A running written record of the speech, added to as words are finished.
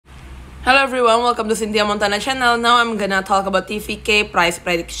Hello everyone, welcome to Cynthia Montana channel. Now I'm gonna talk about TVK price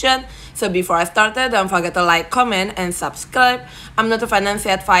prediction. So before I started, don't forget to like, comment, and subscribe. I'm not a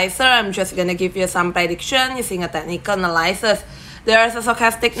financial advisor, I'm just gonna give you some prediction using a technical analysis. There is a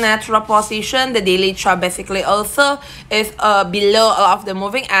stochastic natural position. The daily chart basically also is below all of the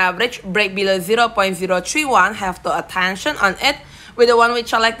moving average, break below 0.031, have to attention on it. With the one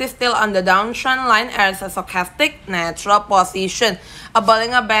which I like this still on the downtrend line as a stochastic natural position. A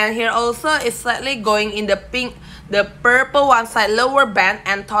Bollinger Band here also is slightly going in the pink, the purple one side lower band,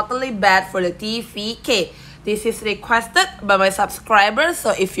 and totally bad for the TVK. This is requested by my subscribers,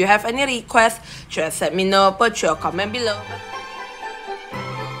 so if you have any requests, just let me know, put your comment below.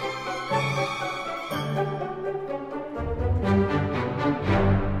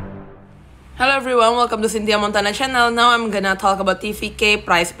 Hello everyone, welcome to Cynthia Montana channel. Now I'm gonna talk about TVK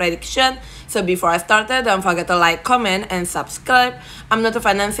price prediction. So before I started, don't forget to like, comment, and subscribe. I'm not a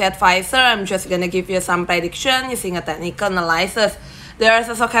financial advisor, I'm just gonna give you some prediction using a technical analysis. There is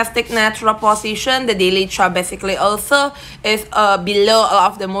a stochastic natural position. The daily chart basically also is below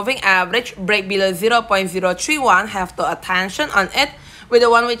all of the moving average, break below 0.031, have to attention on it. With the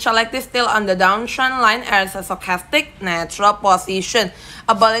one which I like this still on the downtrend line as a stochastic natural position.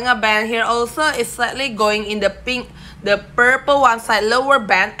 A Bollinger Band here also is slightly going in the pink, the purple one side lower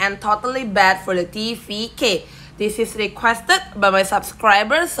band, and totally bad for the TVK. This is requested by my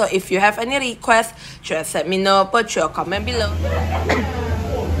subscribers, so if you have any requests, just let me know, put your comment below.